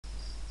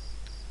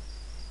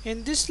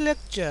In this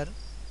lecture,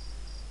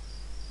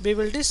 we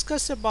will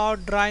discuss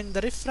about drawing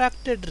the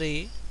refracted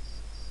ray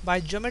by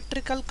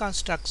geometrical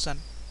construction.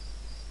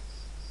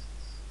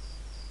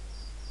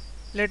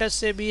 Let us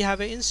say we have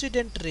an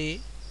incident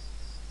ray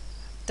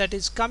that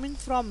is coming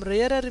from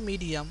rarer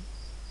medium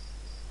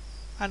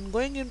and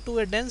going into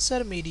a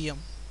denser medium.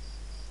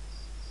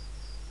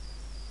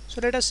 So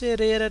let us say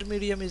rarer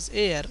medium is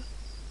air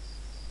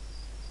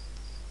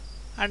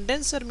and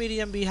denser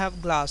medium we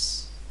have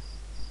glass.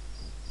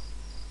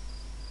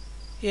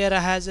 Air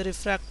has a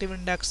refractive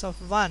index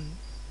of 1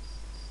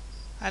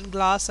 and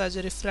glass has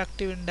a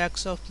refractive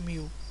index of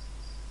mu,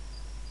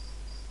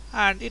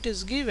 and it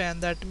is given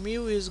that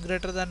mu is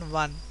greater than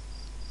 1,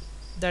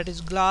 that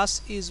is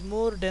glass is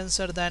more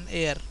denser than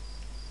air.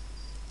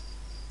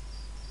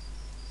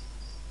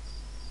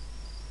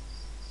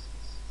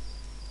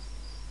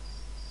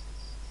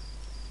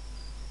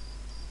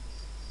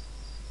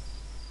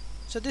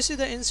 So this is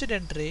the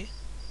incident ray,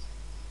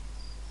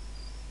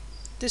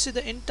 this is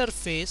the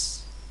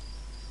interface,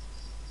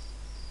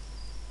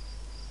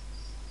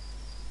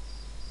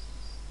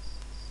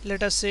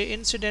 let us say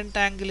incident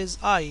angle is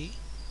I,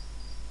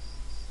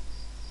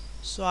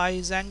 so I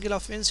is angle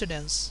of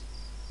incidence.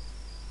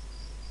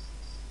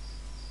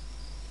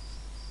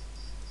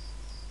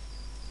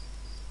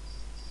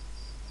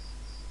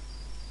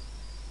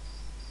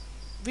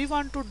 We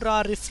want to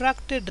draw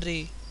refracted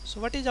ray, so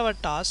what is our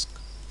task?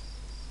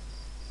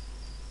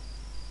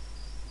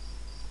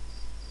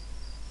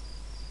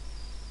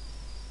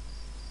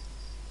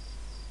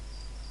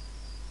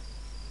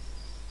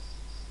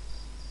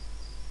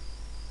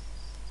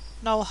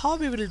 Now how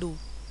we will do?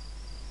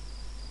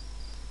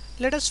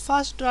 Let us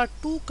first draw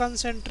two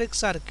concentric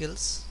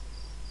circles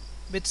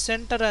with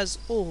center as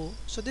O,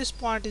 so this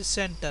point is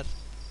center.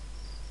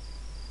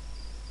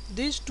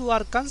 These two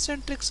are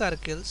concentric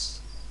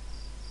circles,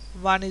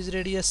 one is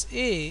radius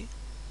A,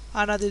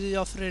 another is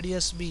of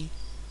radius B.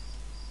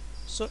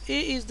 So A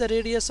is the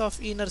radius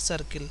of inner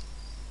circle.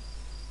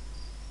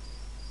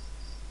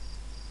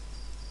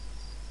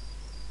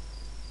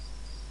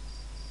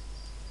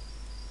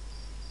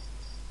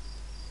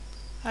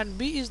 And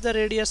B is the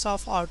radius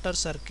of outer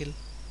circle.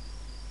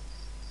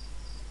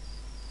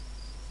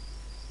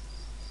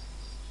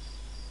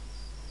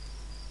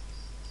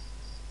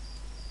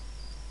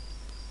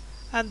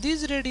 And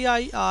these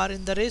radii are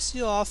in the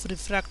ratio of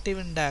refractive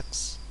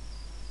index,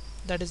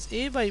 that is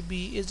A by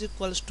B is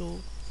equals to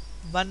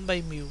 1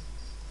 by mu.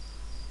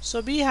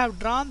 So we have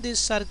drawn these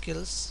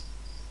circles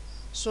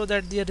so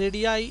that their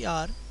radii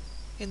are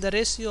in the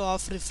ratio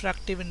of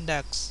refractive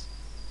index.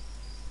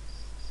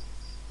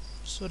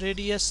 So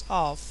radius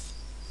of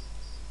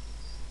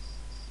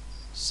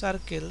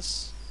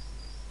circles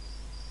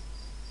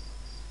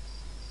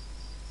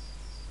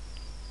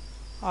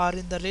are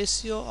in the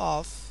ratio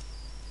of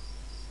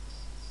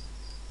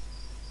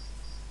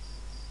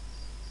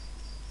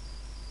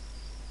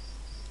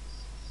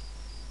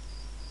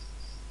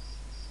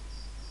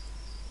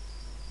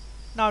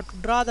Now to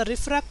draw the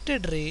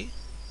refracted ray,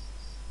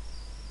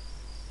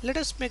 let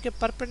us make a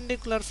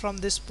perpendicular from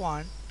this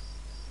point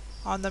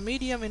on the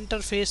medium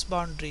interface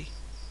boundary.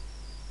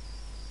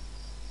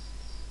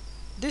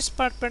 This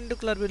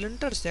perpendicular will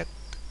intersect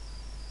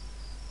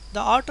the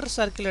outer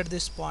circle at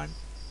this point.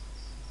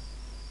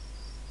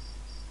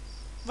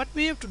 What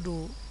we have to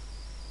do,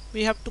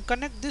 we have to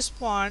connect this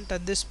point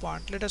and this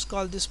point. Let us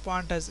call this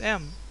point as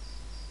M.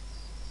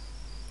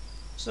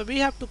 So we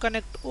have to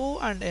connect O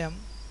and M,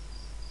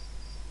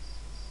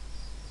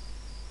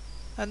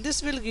 and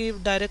this will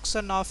give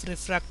direction of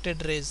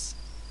refracted rays.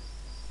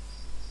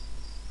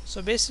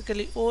 So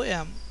basically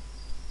OM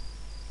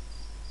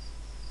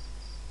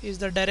is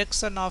the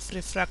direction of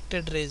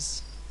refracted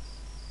rays.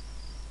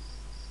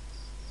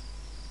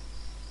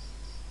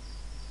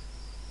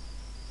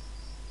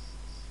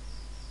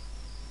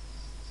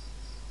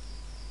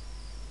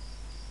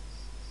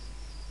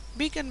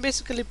 We can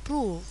basically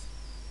prove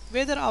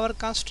whether our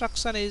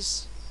construction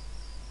is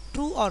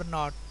true or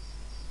not.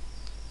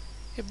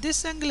 If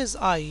this angle is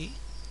I,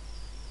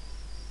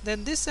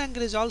 then this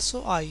angle is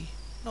also I.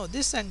 No,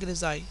 this angle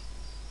is I.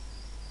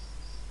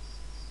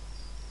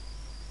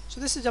 So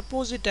this is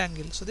opposite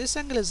angle. So this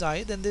angle is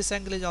I, then this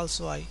angle is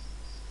also I.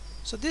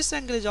 So this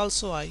angle is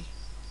also I,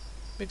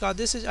 because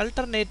this is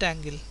alternate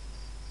angle.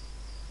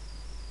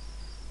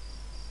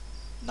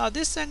 Now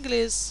this angle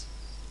is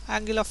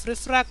angle of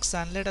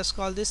refraction. Let us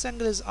call this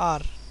angle is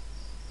R.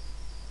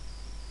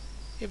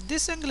 If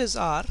this angle is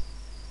R,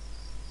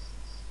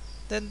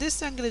 then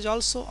this angle is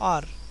also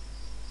R,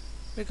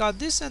 because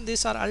this and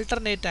this are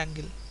alternate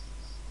angle.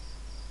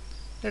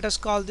 Let us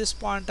call this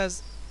point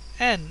as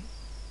N,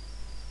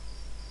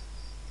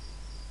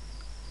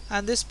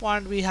 and this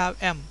point we have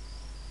M.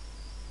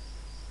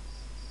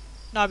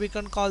 Now we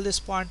can call this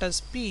point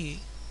as P.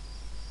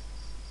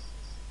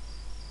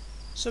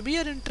 So we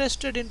are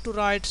interested in to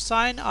write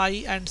sin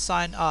I and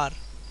sin R.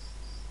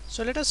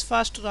 So let us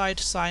first write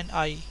sin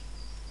I.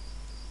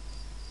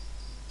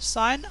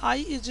 Sin I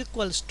is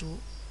equals to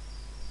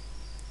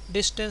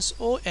distance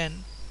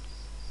ON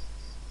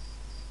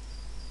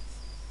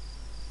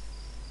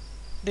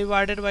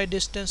divided by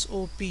distance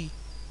OP,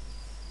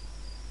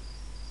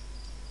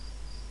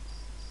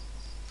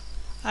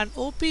 and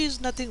OP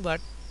is nothing but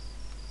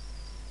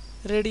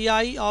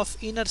radii of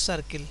inner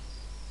circle,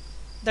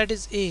 that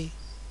is A.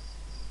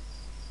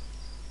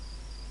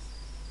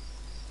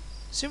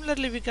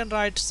 Similarly, we can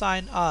write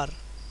sin R.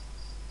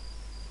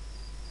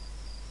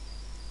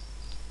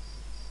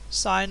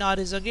 Sin R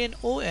is again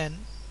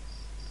ON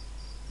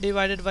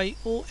divided by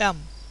OM.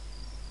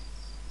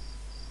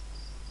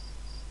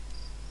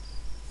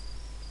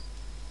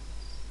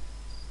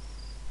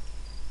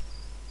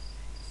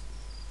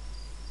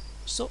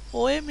 So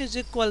OM is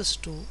equals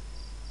to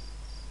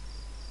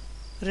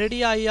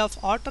radii of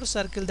outer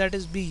circle, that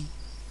is B.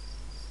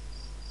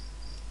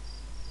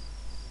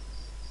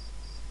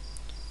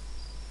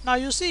 Now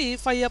you see,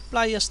 if I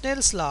apply a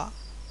Snell's law,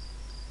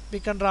 we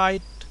can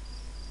write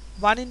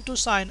 1 into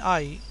sin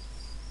I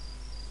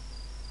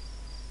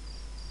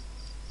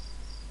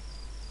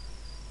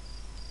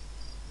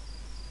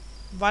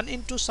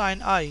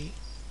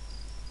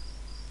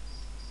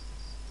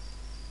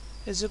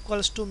is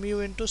equals to mu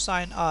into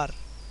sin R,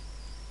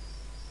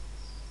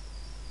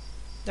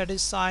 that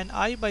is sin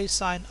I by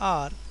sin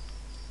R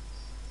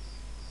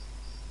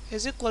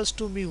is equals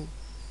to mu.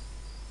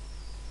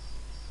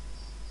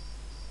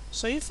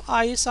 So if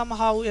I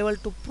somehow able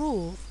to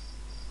prove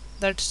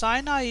that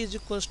sin I is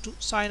equals to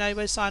sin I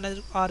by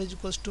sin R is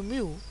equals to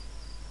mu,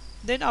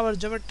 then our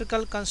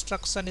geometrical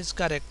construction is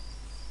correct.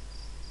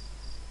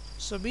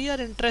 So we are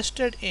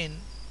interested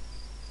in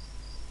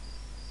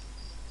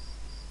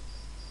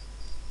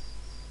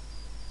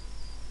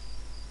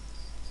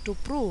to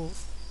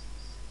prove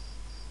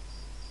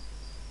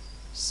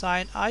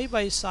sin I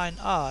by sin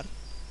R,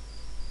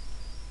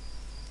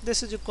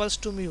 this is equals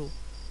to mu,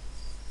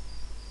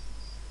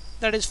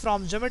 that is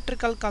from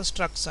geometrical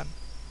construction.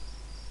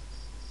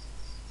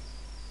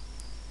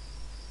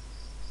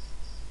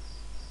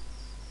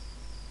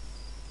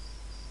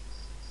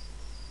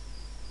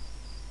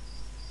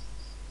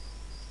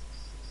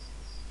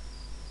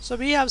 So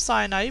we have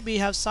sin I, we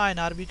have sin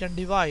R, we can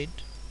divide.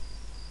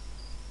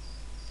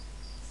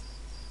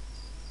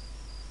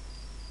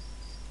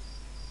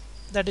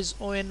 That is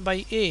ON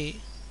by A,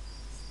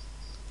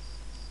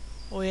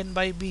 ON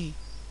by B,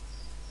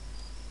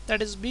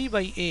 that is B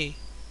by A,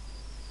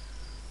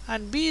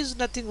 and B is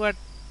nothing but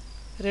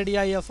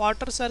radii of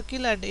outer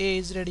circle and A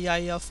is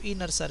radii of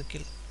inner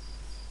circle,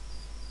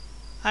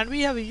 and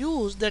we have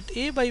used that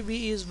A by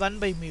B is 1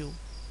 by mu.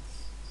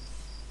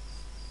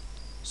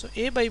 So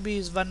A by B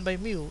is 1 by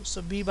mu,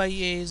 so B by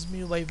A is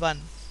mu by 1.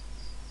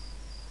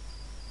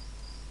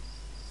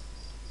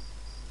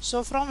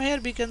 So from here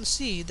we can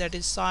see that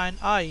is sin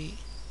I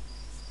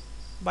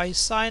by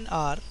sin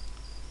R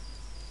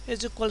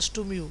is equals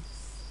to mu.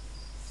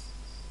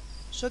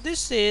 So this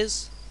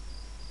says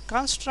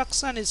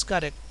construction is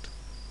correct.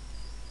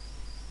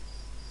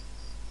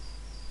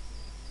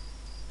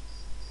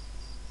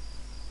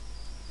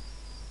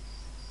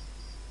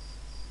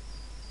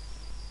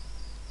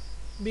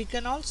 We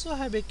can also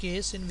have a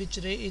case in which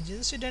ray is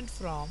incident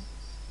from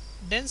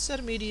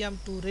denser medium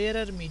to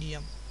rarer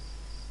medium.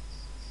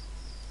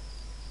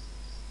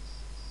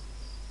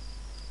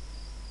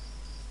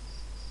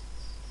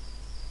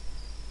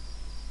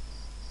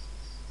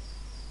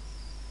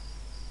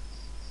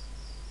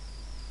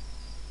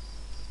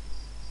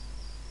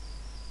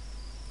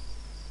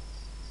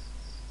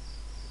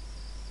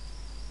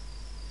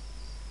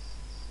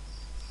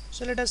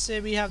 So let us say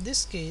we have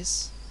this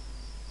case.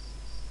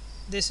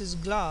 This is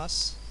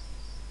glass,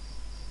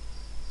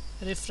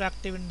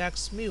 refractive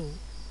index mu,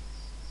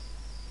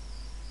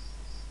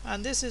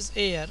 and this is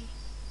air,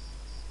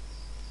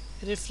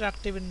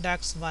 refractive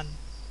index 1.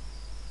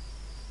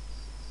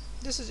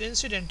 This is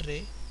incident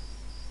ray.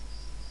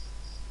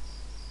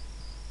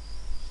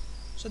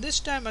 So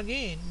this time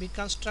again we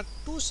construct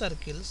two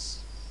circles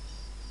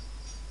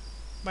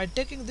by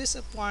taking this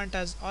point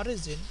as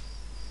origin.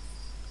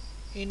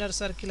 Inner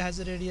circle has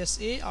a radius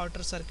A,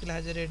 outer circle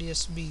has a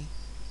radius B,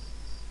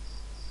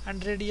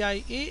 and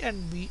radii A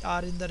and B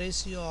are in the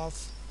ratio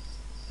of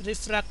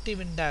refractive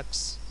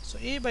index. So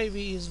A by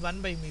B is 1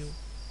 by mu.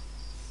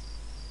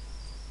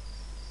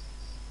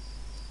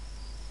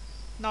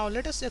 Now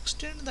let us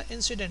extend the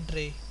incident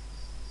ray.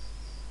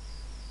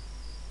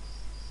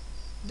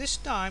 This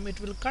time it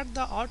will cut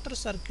the outer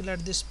circle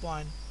at this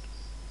point.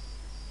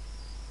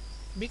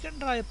 We can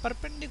draw a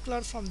perpendicular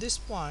from this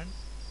point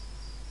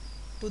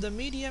to the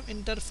medium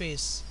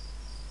interface.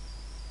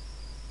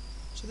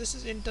 So this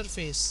is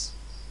interface.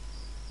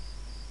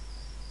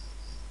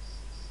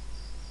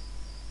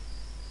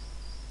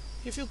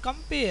 If you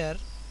compare,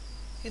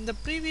 in the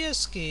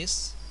previous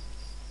case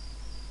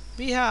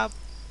we have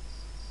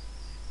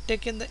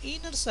taken the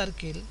inner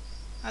circle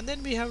and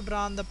then we have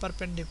drawn the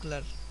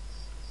perpendicular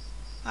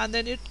and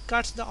then it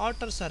cuts the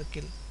outer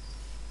circle,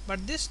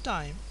 but this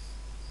time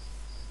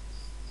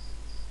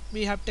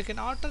we have taken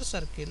outer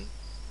circle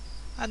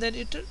and then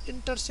it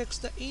intersects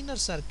the inner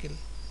circle.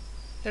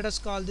 Let us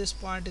call this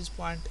point is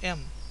point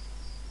M.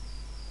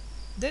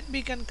 Then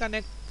we can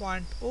connect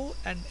point O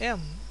and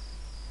M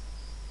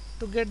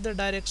to get the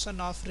direction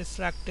of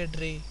refracted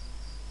ray.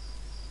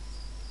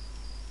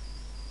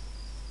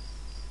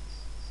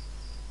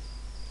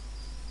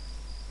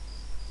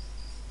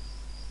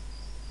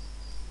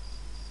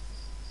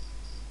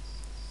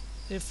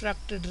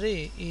 Refracted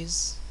ray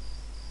is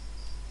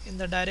in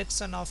the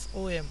direction of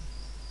OM.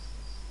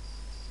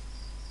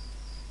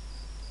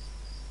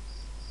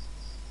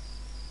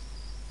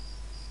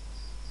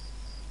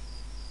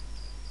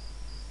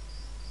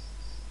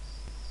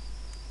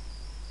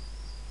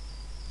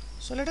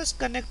 So let us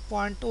connect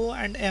point O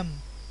and M.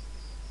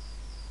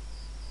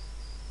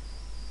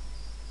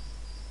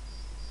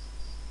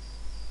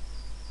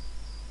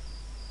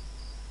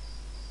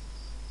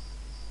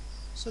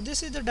 So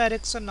this is the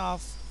direction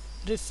of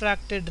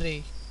refracted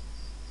ray.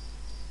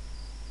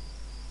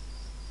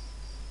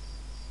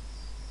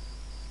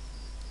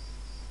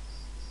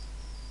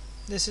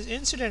 This is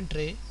incident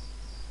ray.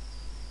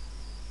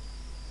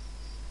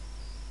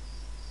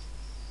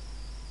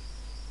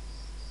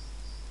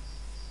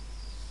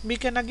 We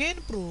can again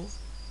prove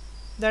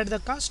that the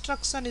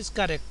construction is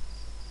correct.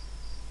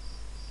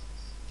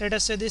 Let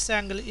us say this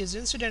angle is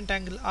incident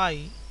angle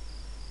I.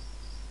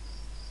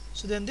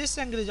 So then this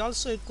angle is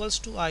also equals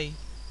to I.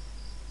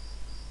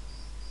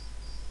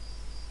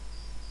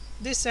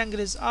 This angle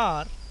is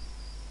R,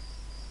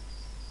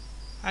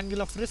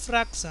 angle of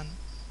refraction.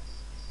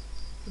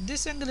 If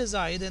this angle is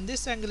I, then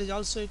this angle is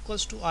also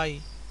equals to I,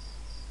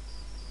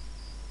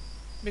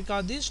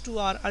 because these two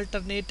are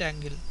alternate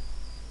angle.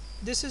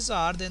 This is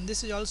R, then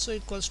this is also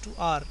equals to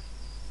R.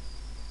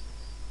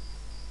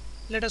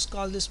 Let us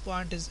call this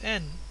point is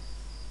N.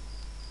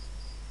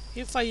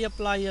 If I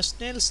apply a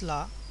Snell's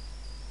law,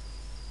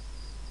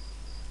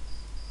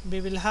 we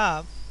will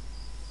have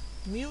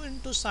mu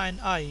into sine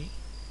I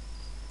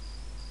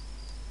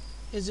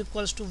is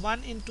equals to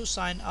 1 into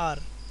sine R.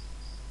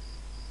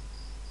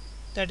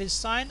 That is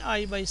sine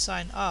I by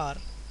sine R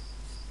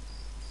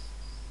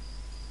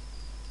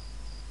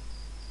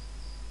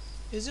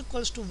is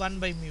equals to 1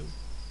 by mu.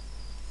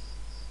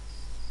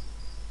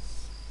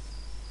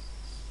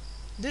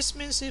 This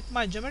means if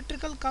my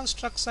geometrical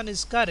construction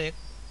is correct,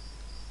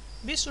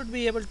 we should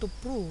be able to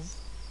prove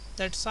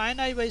that sine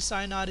I by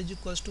sine R is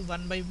equals to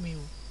 1 by mu.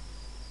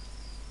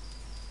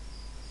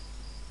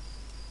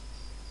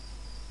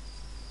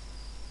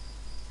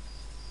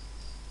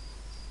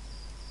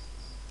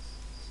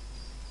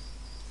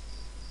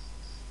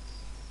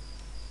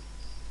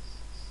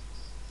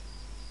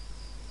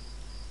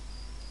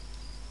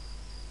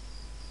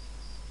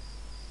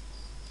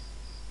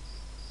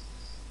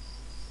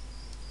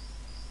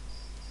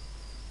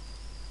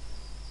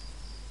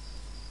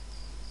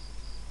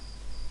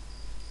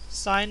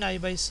 Sine I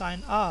by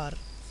sine R,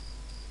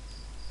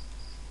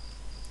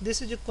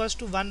 this is equals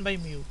to 1 by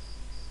mu.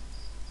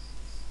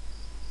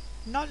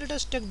 Now let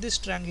us take this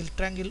triangle,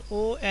 triangle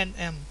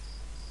ONM.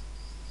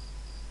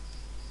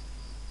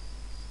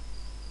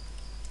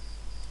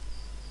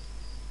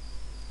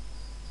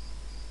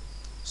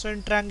 So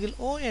in triangle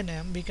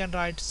ONM we can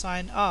write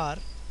sine R,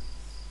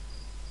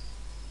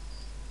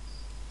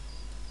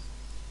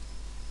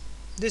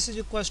 this is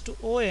equals to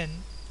ON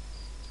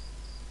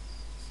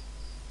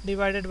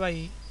divided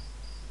by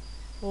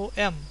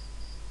OM,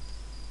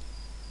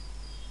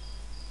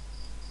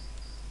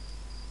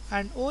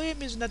 and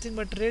OM is nothing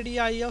but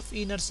radii of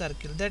inner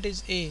circle, that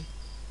is A.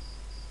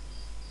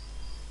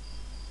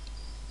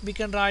 We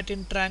can write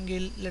in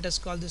triangle, let us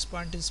call this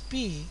point is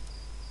P,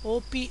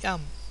 OPM.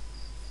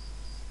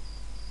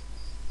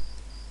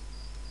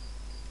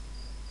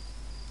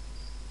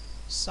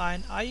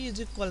 Sine I is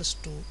equals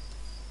to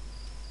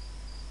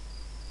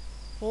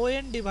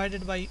ON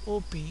divided by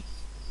OP,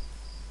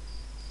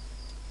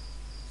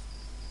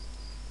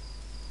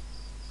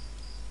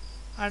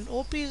 and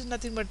OP is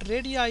nothing but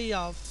radii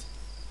of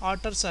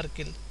outer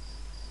circle,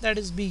 that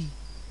is B.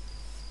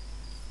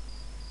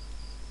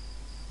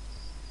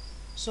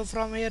 So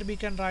from here we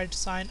can write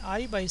sine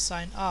I by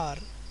sine R,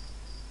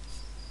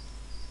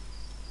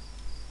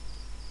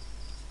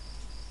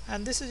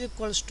 and this is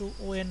equals to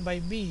ON by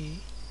B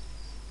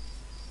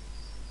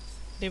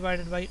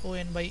divided by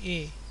ON by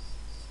A.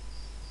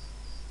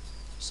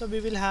 So we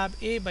will have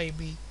A by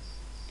B,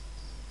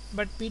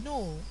 but we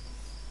know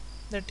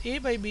that A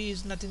by B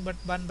is nothing but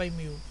 1 by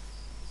mu.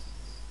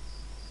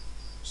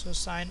 So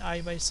sine I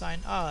by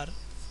sine R,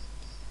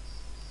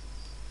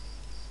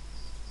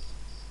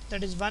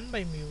 that is 1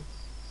 by mu.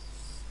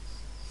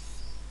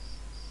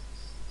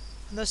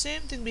 And the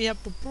same thing we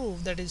have to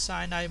prove, that is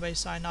sine I by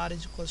sine R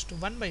is equals to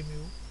 1 by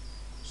mu.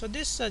 So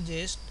this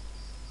suggests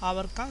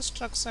our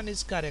construction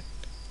is correct.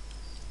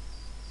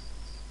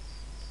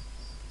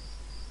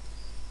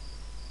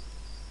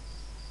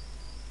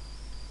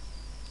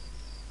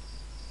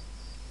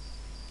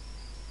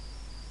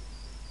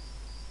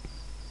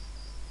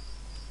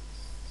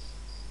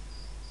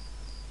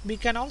 We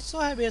can also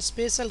have a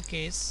special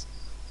case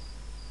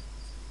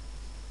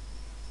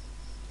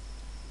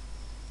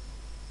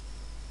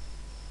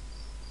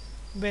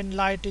when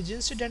light is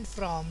incident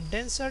from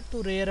denser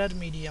to rarer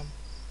medium.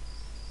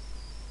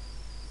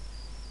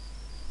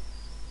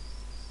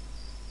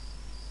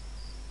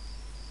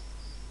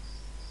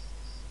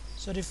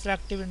 So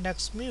refractive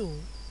index mu,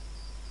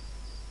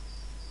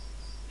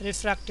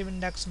 refractive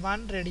index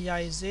 1,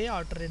 radii is A,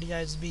 outer radii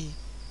is B.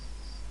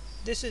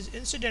 This is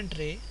incident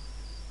ray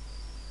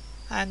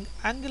and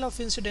angle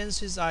of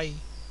incidence is I.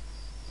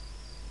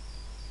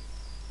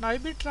 Now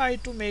if we try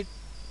to make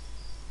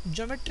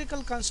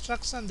geometrical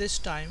construction this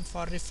time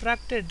for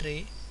refracted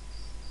ray,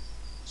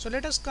 so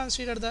let us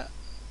consider the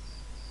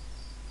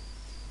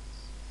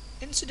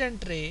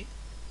incident ray.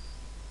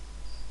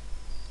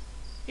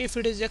 If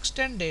it is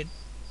extended,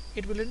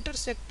 it will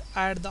intersect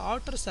at the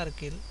outer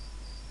circle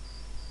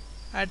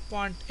at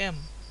point M.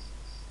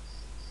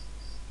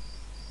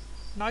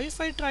 Now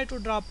if I try to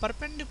draw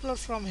perpendicular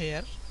from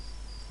here,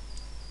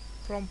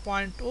 from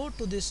point O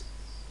to this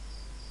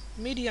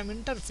medium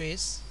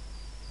interface,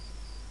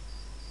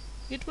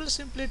 it will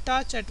simply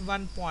touch at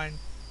one point.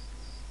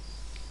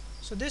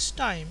 So this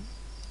time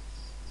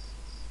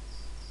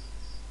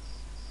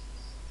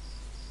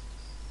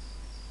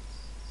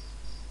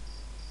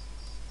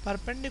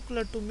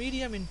perpendicular to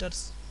medium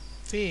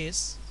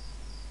interface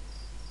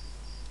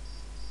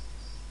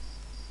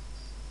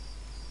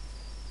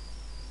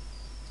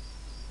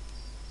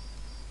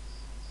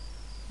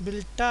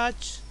will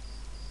touch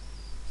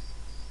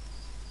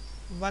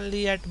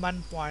only at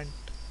one point.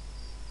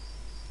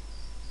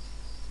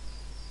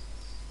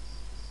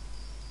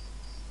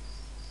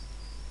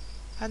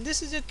 And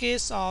this is a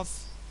case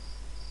of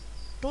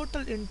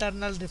total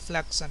internal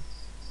reflection.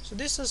 So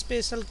this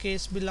special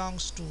case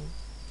belongs to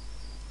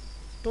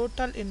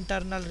total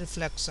internal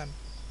reflection.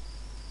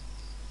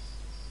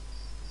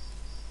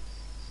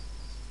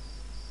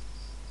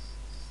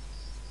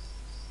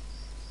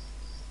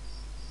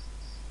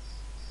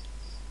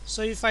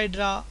 So if I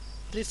draw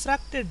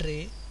refracted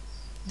ray,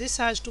 this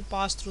has to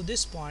pass through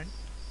this point.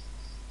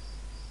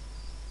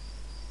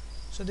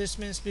 So this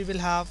means we will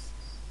have,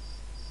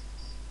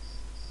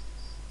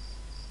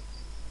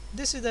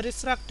 this is the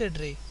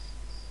refracted ray.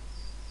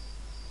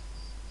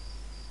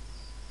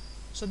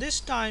 So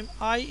this time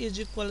I is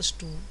equals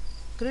to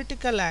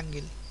critical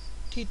angle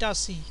theta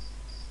c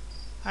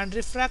and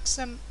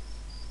refraction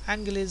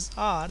angle is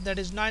R, that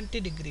is 90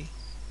 degree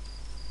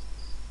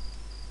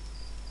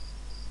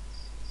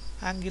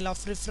angle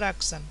of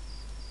refraction.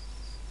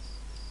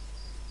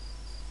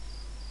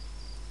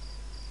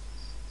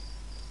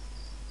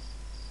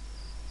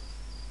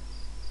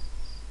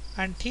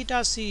 And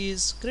theta c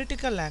is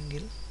critical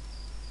angle,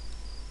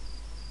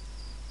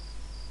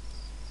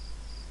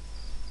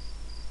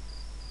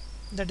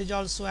 that is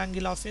also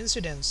angle of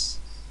incidence.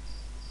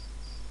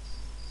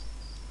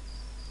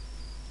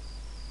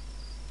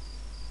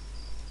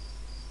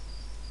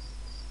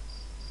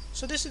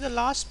 So this is the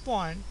last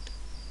point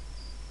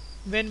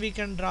when we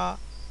can draw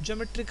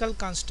geometrical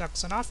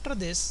construction. After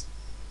this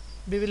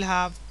we will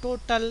have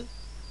total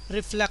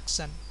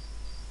reflection.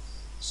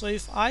 So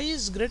if I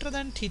is greater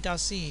than theta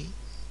c,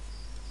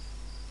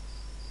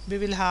 we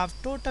will have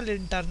total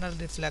internal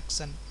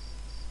reflection.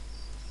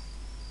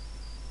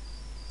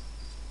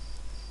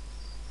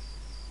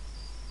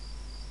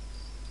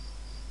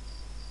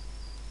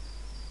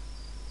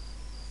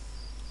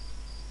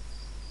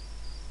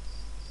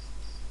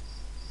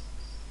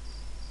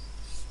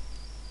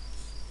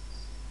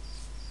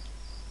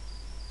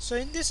 So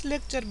in this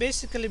lecture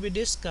basically we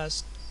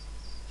discussed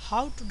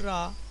how to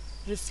draw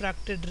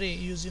refracted ray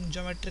using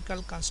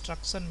geometrical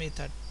construction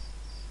method.